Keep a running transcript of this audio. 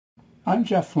I'm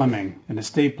Jeff Fleming, an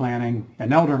estate planning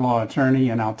and elder law attorney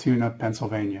in Altoona,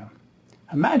 Pennsylvania.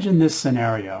 Imagine this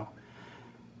scenario.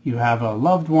 You have a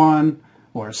loved one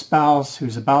or a spouse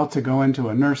who's about to go into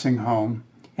a nursing home,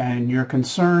 and you're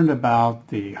concerned about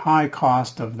the high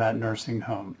cost of that nursing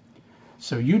home.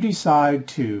 So you decide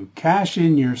to cash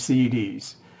in your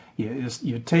CDs.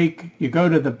 You go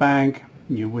to the bank,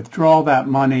 you withdraw that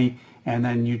money, and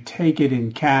then you take it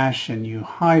in cash and you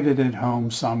hide it at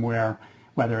home somewhere,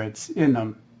 whether it's in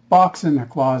a box in the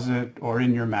closet or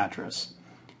in your mattress.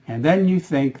 And then you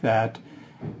think that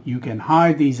you can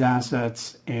hide these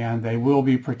assets and they will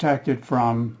be protected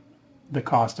from the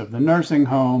cost of the nursing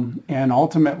home and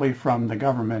ultimately from the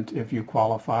government if you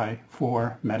qualify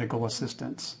for medical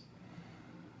assistance.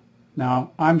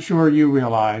 Now, I'm sure you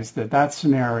realize that that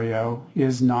scenario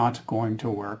is not going to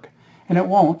work, and it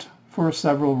won't for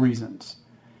several reasons.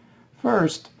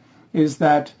 First is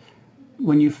that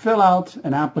when you fill out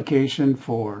an application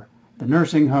for the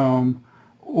nursing home,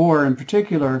 or in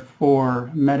particular for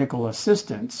medical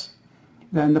assistance,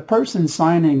 then the person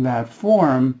signing that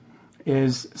form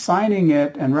is signing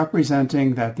it and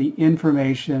representing that the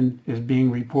information is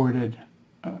being reported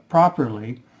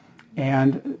properly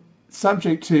and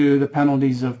subject to the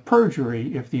penalties of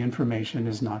perjury if the information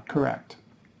is not correct.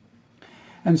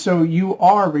 And so you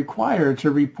are required to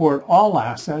report all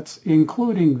assets,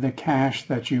 including the cash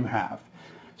that you have.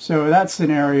 So in that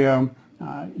scenario,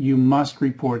 you must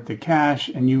report the cash,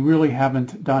 and you really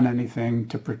haven't done anything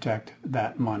to protect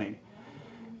that money.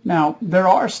 Now, there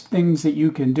are things that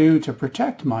you can do to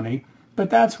protect money, but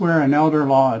that's where an elder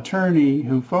law attorney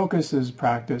who focuses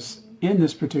practice in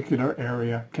this particular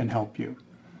area can help you.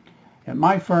 At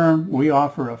my firm, we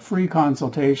offer a free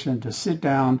consultation to sit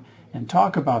down and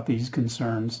talk about these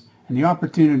concerns and the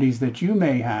opportunities that you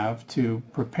may have to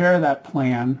prepare that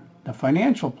plan, the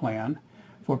financial plan,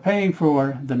 for paying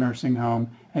for the nursing home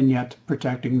and yet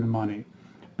protecting the money,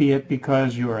 be it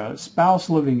because you're a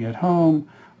spouse living at home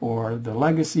or the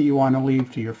legacy you want to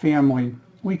leave to your family.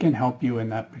 We can help you in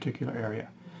that particular area.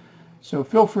 So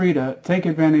feel free to take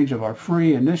advantage of our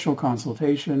free initial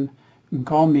consultation and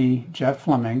call me, Jeff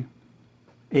Fleming,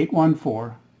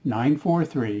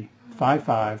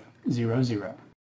 814-943-5500.